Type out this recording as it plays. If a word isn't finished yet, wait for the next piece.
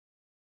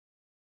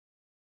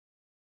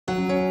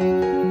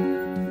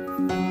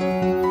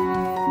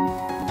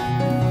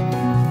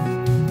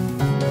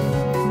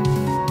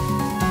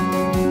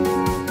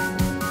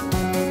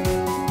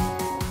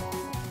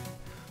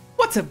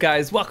What's up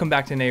guys, welcome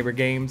back to Naybor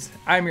Games.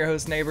 I'm your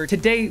host Naybor.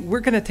 Today we're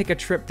gonna take a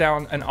trip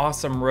down an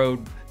awesome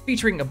road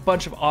featuring a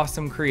bunch of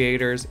awesome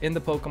creators in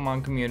the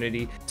Pokemon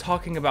community,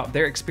 talking about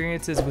their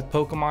experiences with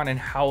Pokemon and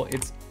how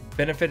it's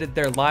benefited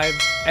their lives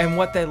and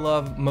what they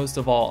love most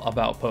of all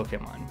about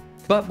Pokemon.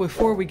 But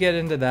before we get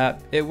into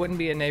that, it wouldn't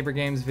be a Naybor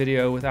Games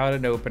video without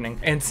an opening.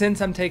 And since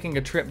I'm taking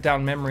a trip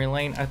down memory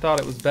lane, I thought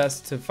it was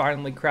best to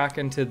finally crack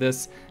into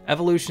this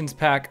Evolutions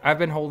pack I've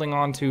been holding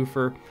on to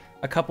for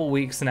a couple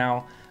weeks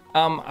now.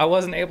 I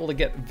wasn't able to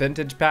get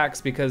vintage packs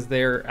because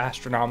they're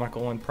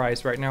astronomical in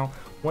price right now.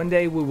 One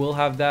day we will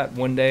have that.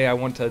 One day I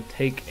want to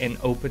take and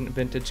open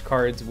vintage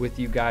cards with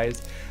you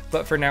guys.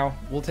 But for now,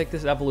 we'll take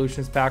this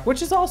Evolutions pack,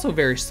 which is also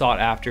very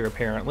sought after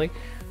apparently.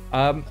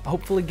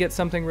 Hopefully get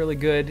something really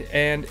good,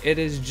 and it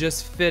is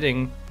just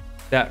fitting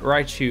that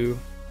Raichu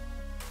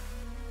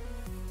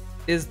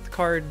is the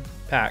card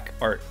pack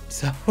art.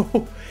 So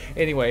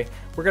anyway,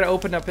 we're gonna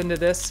open up into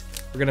this.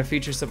 We're gonna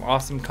feature some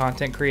awesome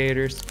content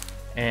creators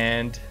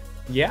and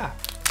yeah,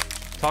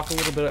 talk a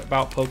little bit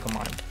about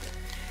Pokemon.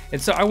 And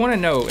so I want to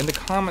know in the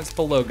comments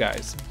below,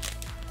 guys,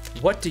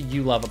 what do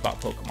you love about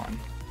Pokemon?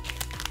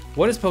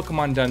 What has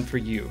Pokemon done for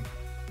you?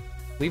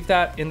 Leave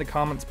that in the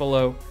comments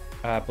below.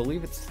 I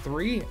believe it's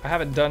 3. I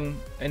haven't done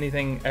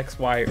anything X,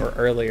 Y, or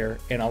earlier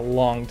in a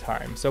long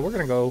time. So we're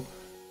gonna go,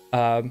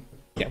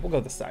 yeah, we'll go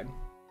this side.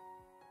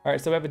 All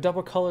right, so we have a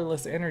double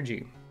colorless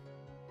energy.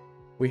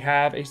 We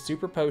have a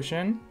super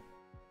potion.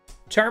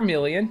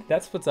 Charmeleon,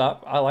 that's what's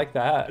up. I like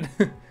that.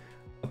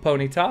 A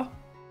Ponyta.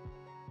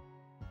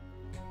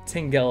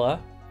 Tangela.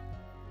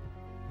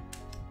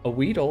 A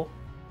Weedle.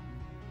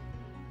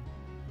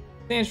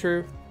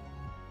 Sandshrew.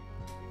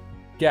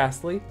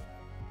 Ghastly.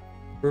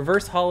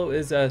 Reverse Hollow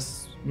is a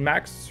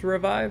max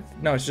revive?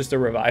 No, it's just a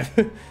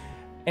revive.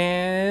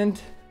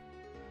 And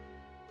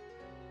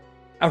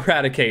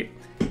Eradicate.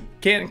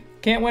 Can't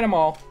win them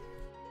all.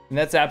 And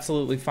that's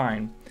absolutely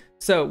fine.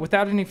 So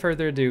without any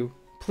further ado,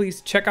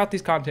 please check out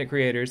these content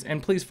creators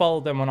and please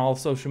follow them on all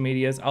social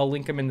medias. I'll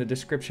link them in the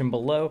description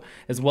below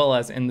as well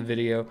as in the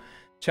video.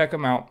 Check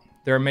them out.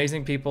 They're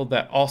amazing people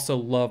that also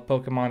love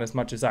Pokemon as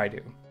much as I do.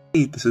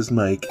 Hey, this is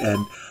Mike,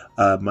 and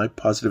my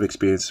positive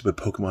experiences with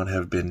Pokemon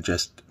have been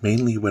just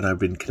mainly when I've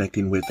been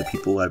connecting with the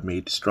people I've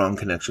made strong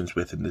connections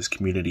with in this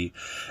community,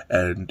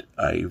 and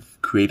I've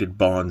created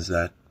bonds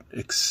that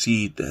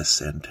exceed this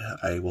and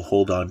I will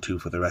hold on to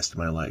for the rest of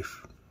my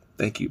life.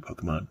 Thank you,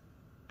 Pokemon.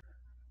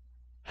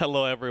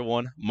 Hello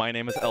everyone, my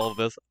name is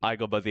Elvis. I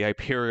go by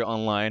TheHyperier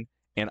online,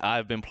 and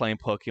I've been playing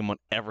Pokemon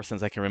ever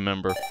since I can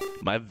remember.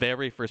 My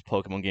very first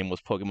Pokemon game was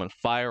Pokemon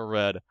Fire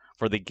Red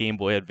for the Game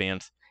Boy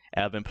Advance,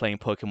 and I've been playing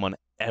Pokemon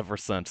ever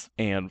since.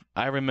 And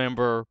I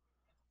remember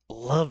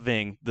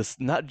loving this,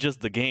 not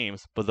just the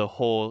games, but the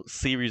whole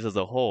series as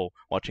a whole.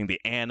 Watching the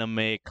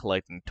anime,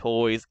 collecting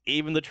toys,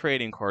 even the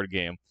trading card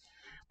game.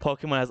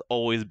 Pokemon has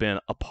always been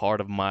a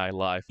part of my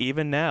life,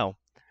 even now.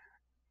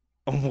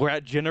 We're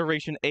at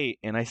Generation 8,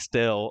 and I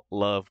still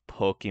love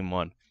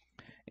Pokemon.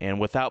 And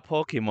without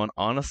Pokemon,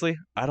 honestly,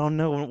 I don't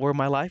know where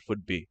my life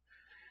would be.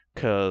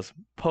 Because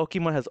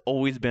Pokemon has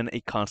always been a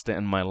constant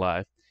in my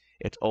life.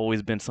 It's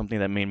always been something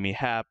that made me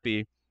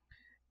happy,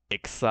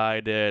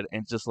 excited,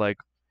 and just like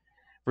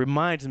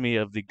reminds me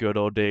of the good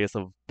old days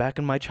of back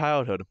in my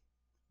childhood.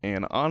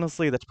 And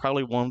honestly, that's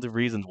probably one of the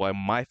reasons why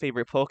my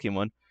favorite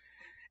Pokemon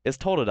is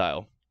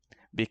Totodile.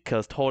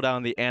 Because Totodile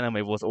in the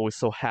anime was always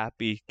so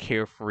happy,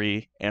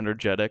 carefree,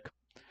 energetic.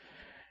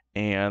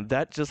 And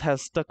that just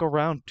has stuck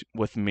around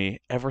with me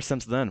ever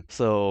since then.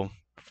 So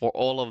for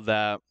all of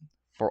that,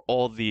 for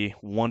all the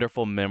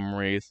wonderful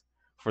memories,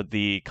 for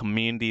the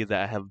community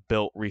that I have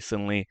built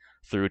recently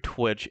through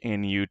Twitch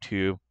and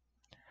YouTube,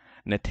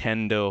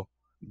 Nintendo,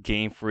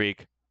 Game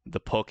Freak, the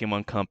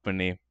Pokemon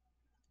Company,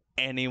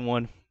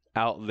 anyone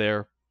out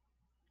there,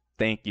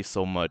 thank you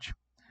so much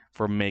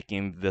for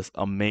making this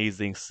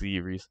amazing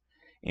series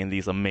in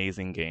these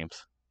amazing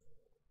games.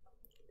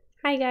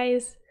 Hi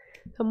guys!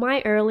 So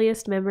my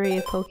earliest memory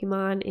of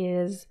Pokemon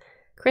is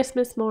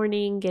Christmas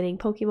morning getting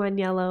Pokemon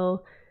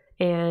Yellow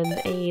and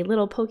a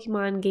little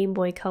Pokemon Game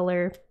Boy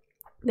Color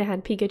that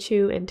had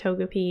Pikachu and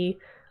Togepi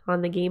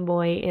on the Game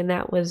Boy, and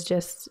that was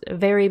just a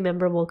very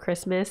memorable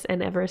Christmas,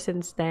 and ever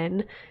since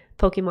then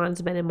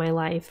Pokemon's been in my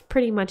life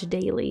pretty much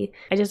daily.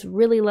 I just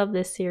really love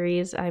this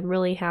series. I'm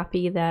really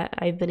happy that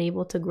I've been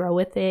able to grow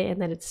with it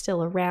and that it's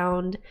still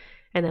around,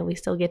 and that we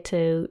still get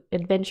to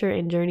adventure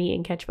and journey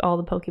and catch all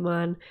the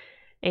Pokemon.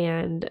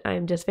 And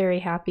I'm just very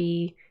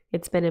happy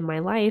it's been in my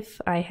life.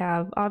 I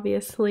have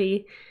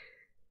obviously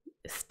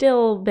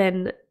still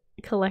been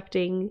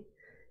collecting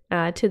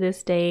to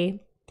this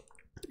day,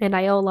 and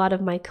I owe a lot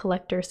of my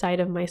collector side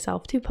of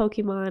myself to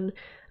Pokemon.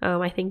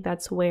 I think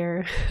that's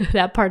where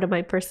that part of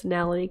my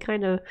personality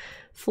kind of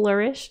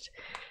flourished.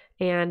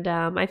 And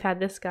I've had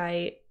this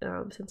guy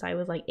since I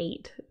was like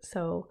 8,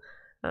 so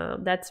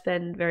that's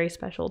been very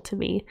special to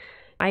me.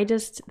 I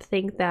just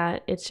think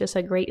that it's just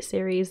a great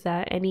series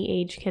that any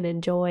age can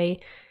enjoy,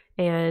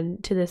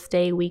 and to this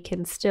day we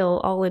can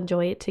still all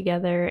enjoy it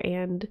together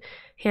and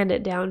hand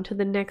it down to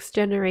the next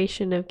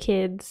generation of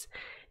kids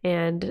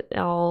and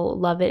I'll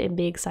love it and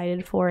be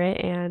excited for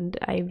it. And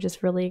I'm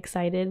just really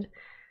excited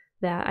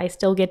that I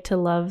still get to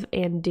love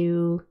and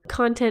do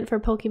content for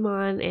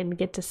Pokemon and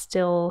get to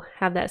still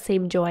have that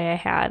same joy I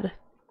had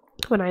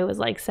when I was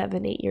like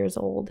 7, 8 years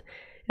old.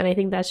 And I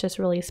think that's just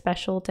really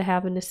special to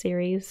have in a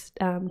series,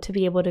 to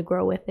be able to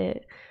grow with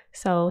it.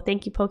 So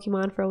thank you,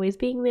 Pokemon, for always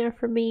being there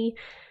for me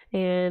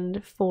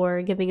and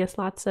for giving us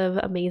lots of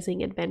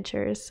amazing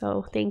adventures.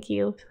 So thank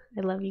you.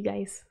 I love you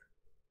guys.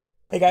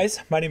 Hey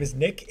guys, my name is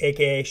Nick,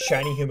 aka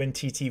SHINYHUMAN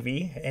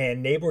TTV,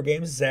 and Naybor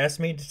Games has asked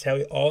me to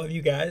tell all of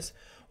you guys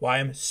why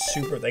I'm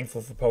super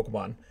thankful for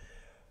Pokemon.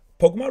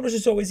 Pokemon was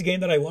just always a game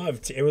that I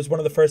loved. It was one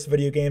of the first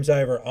video games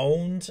I ever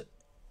owned.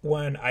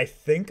 When I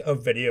think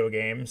of video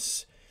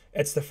games,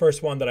 it's the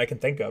first one that I can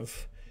think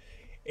of.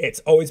 It's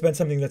always been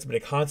something that's been a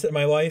constant in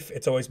my life.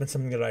 It's always been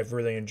something that I've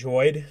really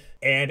enjoyed.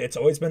 And it's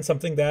always been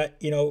something that,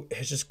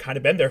 has just kind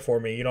of been there for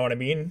me. You know what I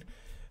mean?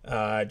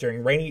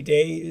 During rainy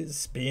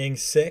days, being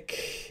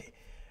sick,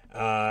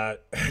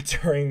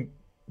 during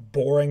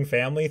boring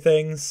family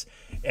things.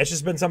 It's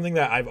just been something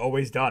that I've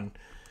always done.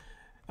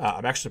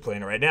 I'm actually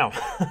playing it right now.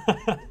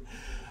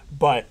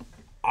 But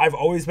I've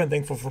always been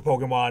thankful for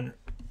Pokemon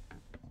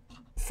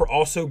for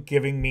also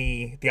giving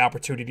me the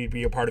opportunity to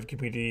be a part of a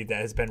community that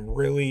has been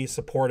really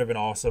supportive and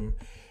awesome,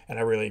 and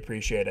I really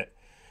appreciate it.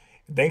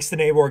 Thanks to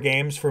Naybor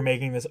Games for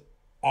making this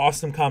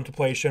awesome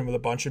compilation with a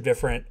bunch of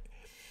different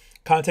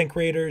content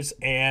creators,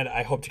 and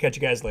I hope to catch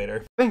you guys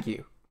later. Thank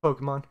you,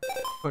 Pokemon,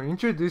 for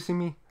introducing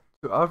me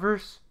to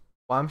others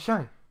while I'm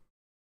shy,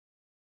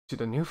 to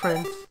the new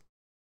friends,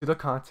 to the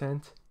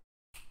content,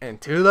 and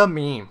to the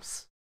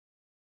memes.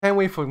 Can't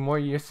wait for more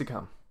years to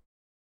come.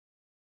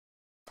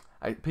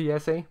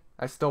 PSA,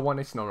 I still want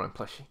a Snorunt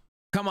plushie.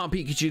 Come on,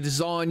 Pikachu, this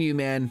is all on you,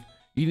 man.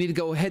 You need to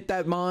go hit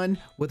that Mon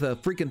with a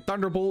freaking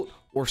Thunderbolt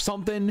or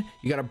something.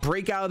 You gotta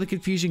break out of the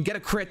confusion, get a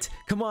crit.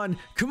 Come on,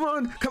 come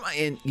on, come on.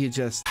 And you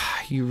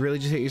really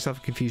just hit yourself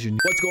in confusion.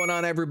 What's going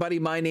on, everybody?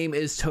 My name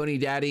is Tony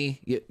Daddy.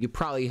 You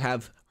probably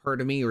have heard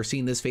of me or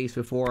seen this face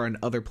before on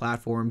other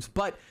platforms,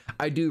 but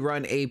I do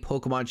run a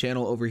Pokemon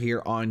channel over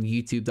here on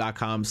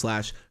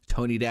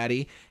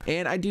youtube.com/TonyDaddy,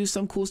 and I do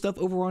some cool stuff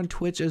over on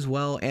Twitch as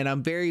well. And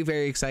I'm very,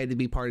 very excited to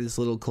be part of this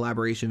little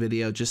collaboration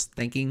video. Just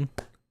thanking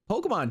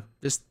Pokemon,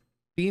 just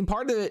being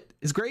part of it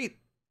is great,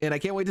 and I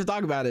can't wait to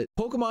talk about it.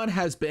 Pokemon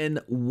has been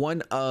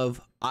one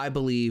of, I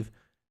believe,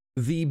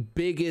 the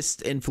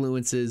biggest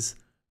influences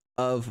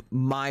of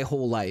my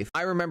whole life.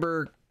 I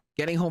remember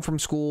getting home from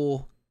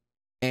school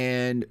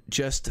and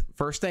just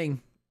first thing,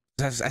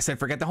 I said,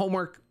 forget the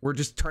homework. We're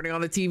just turning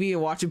on the TV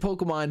and watching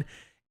Pokemon.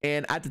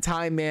 And at the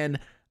time, man,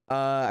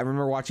 I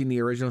remember watching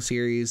the original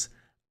series.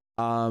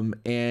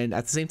 And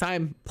at the same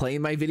time,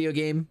 playing my video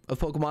game of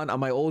Pokemon on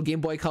my old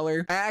Game Boy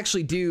Color. I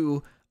actually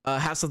do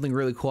have something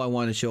really cool I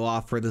want to show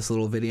off for this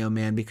little video,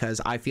 man, because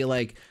I feel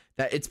like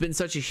that it's been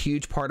such a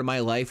huge part of my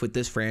life with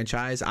this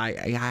franchise.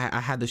 I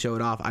had to show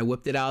it off. I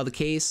whipped it out of the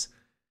case.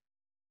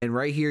 And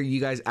right here, you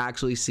guys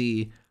actually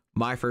see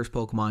my first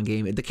Pokemon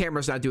game. The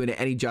camera's not doing it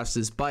any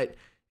justice, but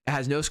it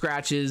has no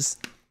scratches,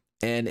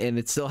 and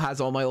it still has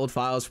all my old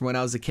files from when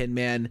I was a kid,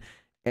 man.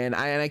 And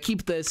I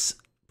keep this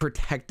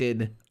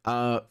protected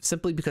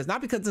simply because,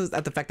 not because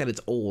of the fact that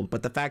it's old,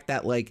 but the fact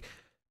that, like,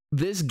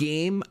 this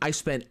game I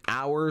spent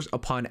hours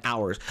upon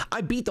hours. I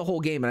beat the whole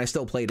game and I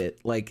still played it.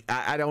 Like,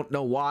 I don't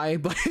know why,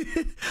 but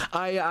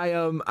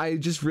I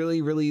just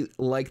really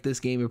like this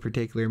game in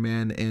particular,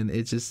 man. And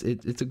it's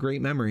a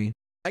great memory.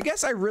 I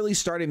guess I really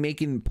started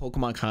making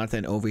Pokemon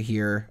content over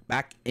here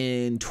back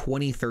in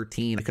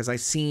 2013 because I've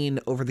seen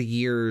over the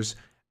years,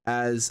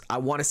 as I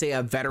want to say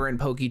a veteran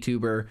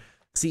PokeTuber,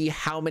 see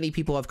how many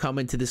people have come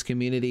into this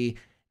community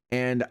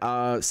and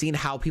seen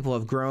how people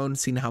have grown,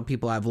 seen how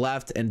people have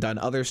left and done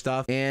other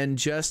stuff, and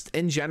just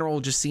in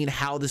general, just seeing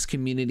how this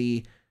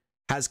community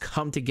has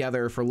come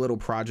together for little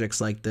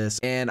projects like this.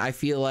 And I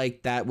feel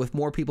like that with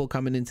more people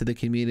coming into the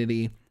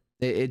community,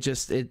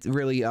 it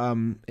really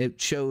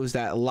it shows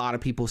that a lot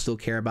of people still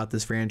care about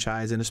this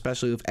franchise, and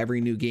especially with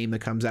every new game that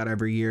comes out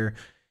every year,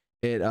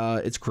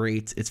 it's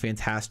great, it's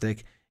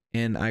fantastic,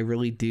 and I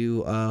really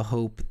do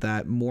hope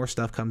that more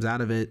stuff comes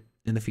out of it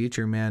in the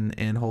future, man,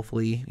 and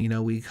hopefully,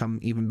 we become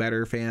even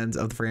better fans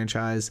of the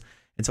franchise.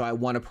 And so I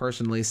want to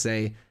personally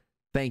say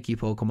thank you,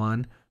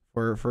 Pokemon,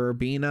 for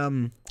being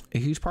a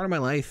huge part of my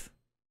life,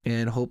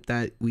 and hope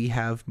that we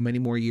have many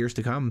more years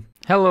to come.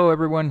 Hello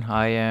everyone,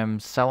 I am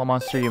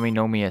Salamonster, you may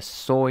know me as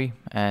Soy,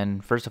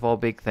 and first of all,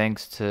 big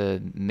thanks to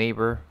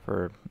Naybor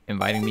for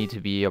inviting me to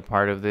be a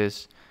part of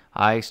this.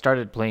 I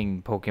started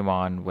playing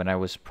Pokemon when I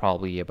was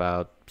probably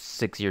about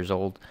 6 years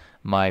old.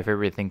 My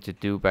favorite thing to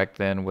do back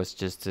then was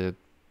just to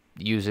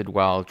use it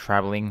while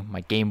traveling,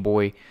 my Game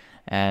Boy,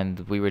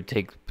 and we would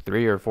take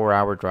 3 or 4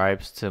 hour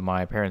drives to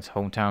my parents'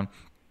 hometown.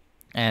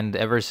 And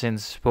ever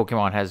since,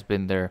 Pokemon has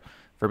been there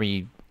for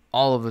me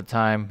all of the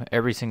time,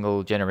 every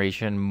single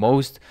generation,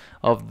 most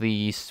of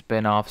the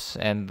spin-offs.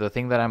 And the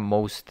thing that I'm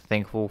most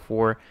thankful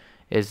for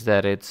is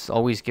that it's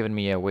always given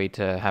me a way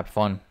to have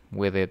fun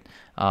with it.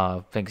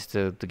 Thanks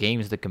to the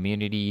games, the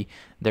community,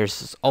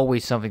 there's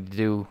always something to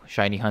do.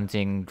 Shiny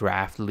hunting,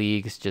 draft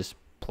leagues, just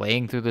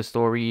playing through the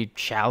story,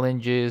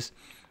 challenges.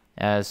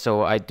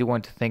 So I do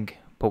want to thank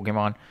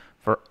Pokemon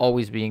for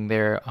always being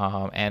there,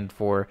 and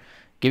for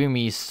giving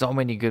me so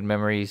many good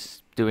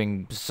memories,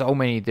 doing so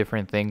many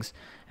different things.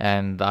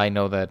 And I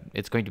know that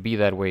it's going to be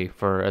that way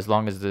for as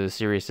long as the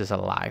series is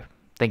alive.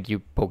 Thank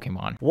you,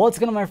 Pokemon. What's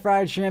going on, my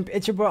fried shrimp?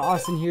 It's your boy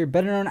Austin here,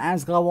 better known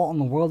as Global on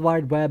the World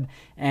Wide Web.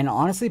 And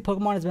honestly,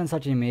 Pokemon has been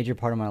such a major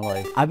part of my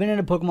life. I've been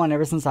into Pokemon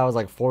ever since I was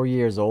like 4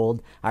 years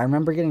old. I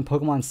remember getting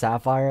Pokemon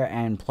Sapphire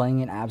and playing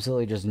it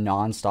absolutely just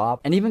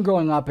non-stop. And even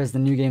growing up, as the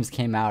new games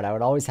came out, I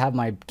would always have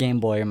my Game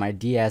Boy or my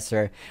DS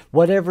or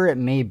whatever it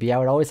may be. I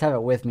would always have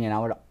it with me,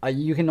 and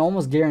you can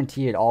almost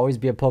guarantee it'd always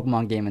be a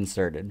Pokemon game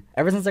inserted.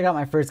 Ever since I got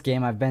my first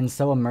game, I've been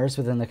so immersed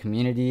within the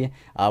community,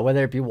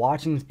 whether it be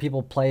watching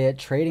people play it,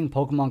 trading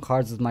Pokemon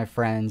cards with my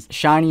friends,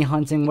 shiny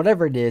hunting,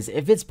 whatever it is.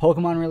 If it's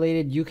Pokemon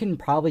related, you can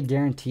probably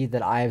guarantee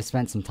that I have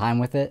spent some time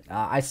with it.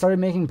 I started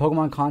making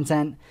Pokemon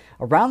content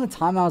around the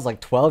time I was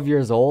like 12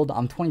 years old.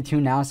 I'm 22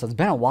 now, so it's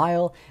been a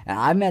while, and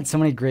I've met so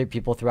many great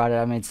people throughout it.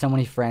 I've made so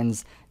many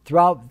friends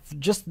throughout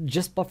just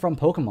from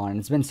Pokemon, and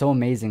it's been so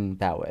amazing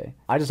that way.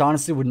 I just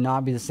honestly would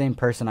not be the same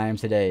person I am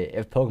today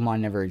if Pokemon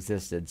never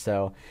existed.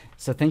 So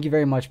thank you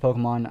very much,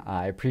 Pokemon.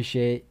 I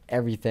appreciate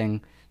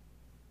everything.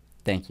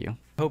 Thank you.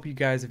 Hope you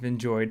guys have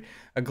enjoyed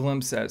a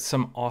glimpse at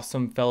some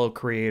awesome fellow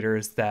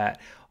creators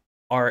that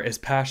are as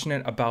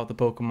passionate about the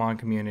Pokemon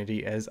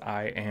community as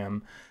I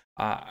am.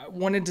 I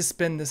wanted to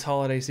spend this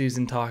holiday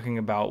season talking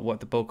about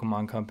what the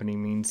Pokemon Company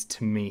means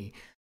to me.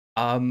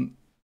 The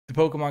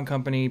Pokemon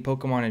Company,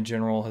 Pokemon in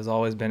general, has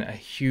always been a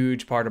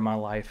huge part of my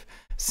life.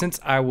 Since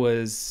I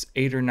was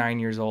 8 or 9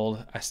 years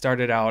old, I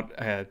started out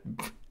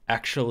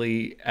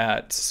actually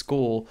at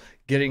school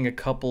getting a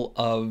couple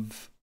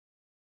of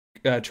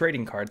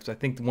trading cards. I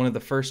think one of the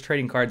first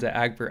trading cards that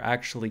Agver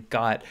actually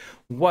got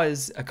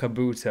was a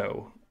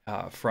Kabuto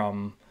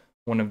from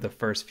one of the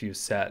first few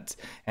sets.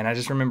 And I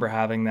just remember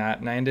having that,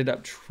 and I ended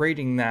up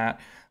trading that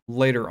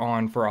later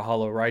on for a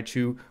Holo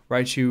Raichu.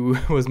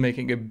 Raichu was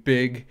making a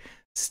big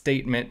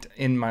statement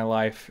in my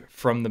life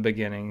from the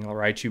beginning,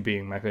 Raichu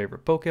being my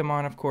favorite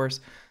Pokemon, of course.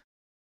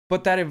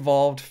 But that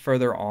evolved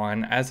further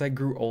on. As I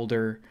grew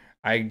older,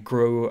 I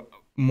grew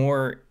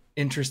more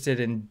interested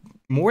in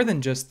more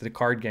than just the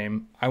card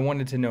game. I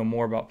wanted to know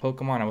more about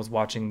Pokemon. I was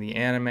watching the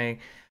anime,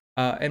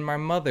 and my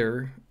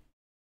mother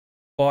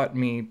bought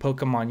me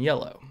Pokemon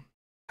Yellow.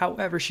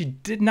 However, she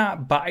did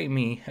not buy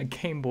me a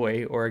Game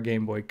Boy or a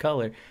Game Boy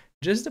Color,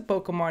 just a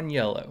Pokemon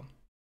Yellow.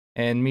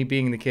 And me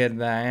being the kid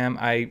that I am,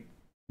 I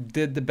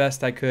did the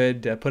best I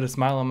could to put a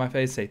smile on my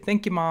face, say,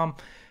 "Thank you, Mom."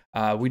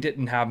 We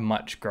didn't have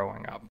much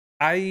growing up.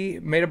 I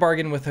made a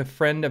bargain with a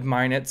friend of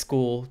mine at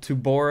school to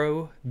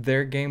borrow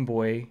their Game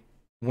Boy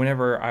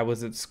whenever I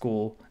was at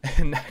school,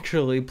 and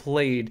actually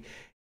played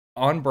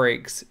on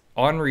breaks,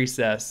 on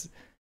recess,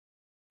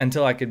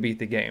 until I could beat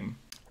the game.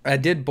 I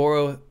did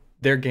borrow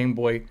their Game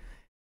Boy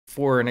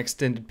for an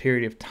extended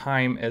period of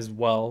time as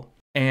well,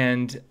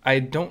 and I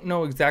don't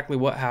know exactly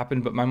what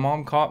happened, but my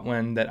mom caught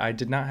wind that I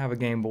did not have a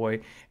Game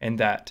Boy and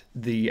that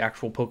the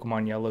actual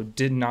Pokemon Yellow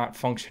did not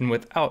function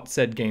without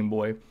said Game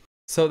Boy.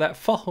 So that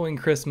following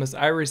Christmas,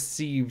 I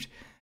received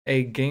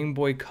a Game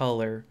Boy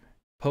Color,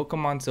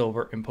 Pokemon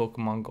Silver, and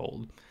Pokemon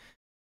Gold.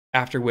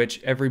 After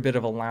which, every bit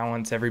of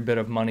allowance, every bit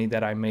of money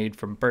that I made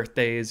from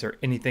birthdays or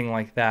anything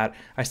like that,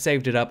 I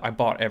saved it up. I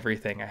bought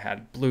everything. I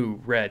had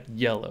blue, red,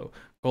 yellow,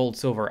 gold,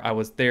 silver. I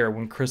was there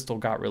when Crystal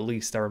got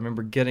released. I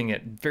remember getting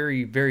it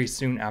very, very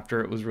soon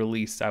after it was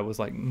released. I was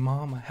like,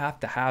 "Mom, I have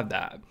to have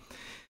that."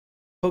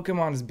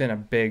 Pokemon has been a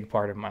big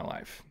part of my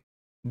life.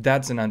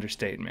 That's an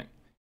understatement.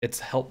 It's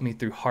helped me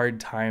through hard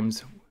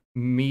times,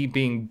 me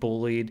being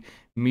bullied,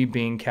 me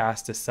being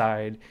cast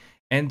aside,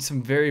 and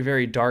some very,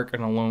 very dark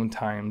and alone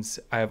times.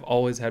 I have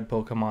always had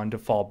Pokemon to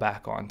fall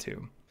back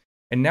onto.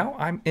 And now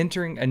I'm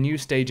entering a new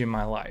stage in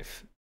my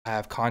life. I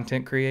have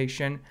content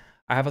creation.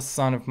 I have a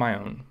son of my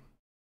own.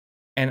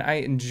 And I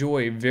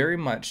enjoy very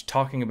much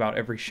talking about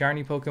every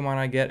shiny Pokemon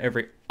I get,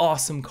 every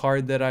awesome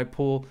card that I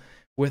pull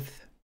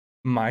with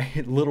my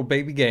little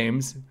baby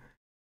games.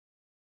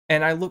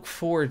 And I look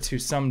forward to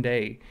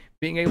someday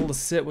being able to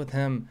sit with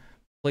him,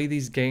 play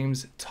these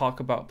games, talk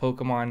about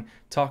Pokemon,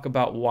 talk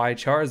about why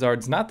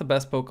Charizard's not the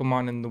best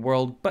Pokemon in the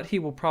world, but he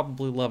will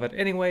probably love it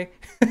anyway.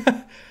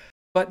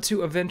 But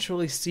to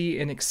eventually see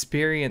and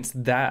experience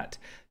that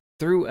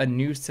through a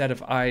new set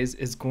of eyes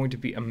is going to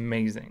be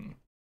amazing.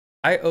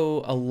 I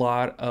owe a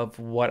lot of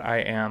what I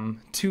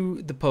am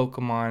to the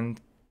Pokemon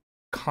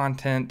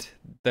content,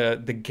 the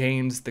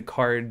games, the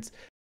cards.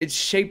 It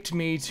shaped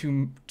me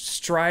to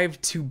strive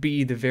to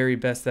be the very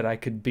best that I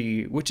could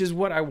be, which is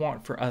what I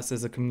want for us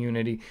as a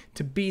community,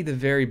 to be the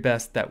very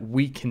best that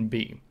we can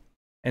be.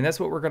 And that's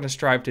what we're going to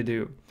strive to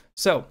do.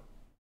 So,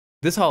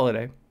 this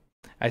holiday,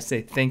 I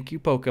say thank you,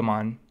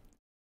 Pokemon,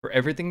 for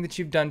everything that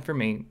you've done for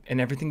me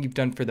and everything you've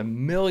done for the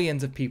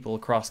millions of people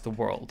across the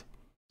world.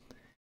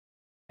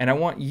 And I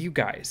want you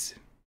guys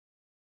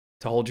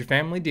to hold your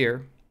family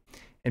dear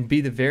and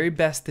be the very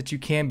best that you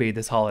can be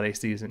this holiday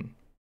season.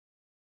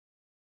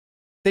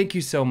 Thank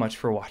you so much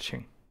for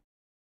watching,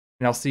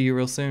 and I'll see you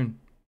real soon.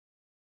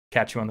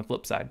 Catch you on the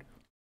flip side.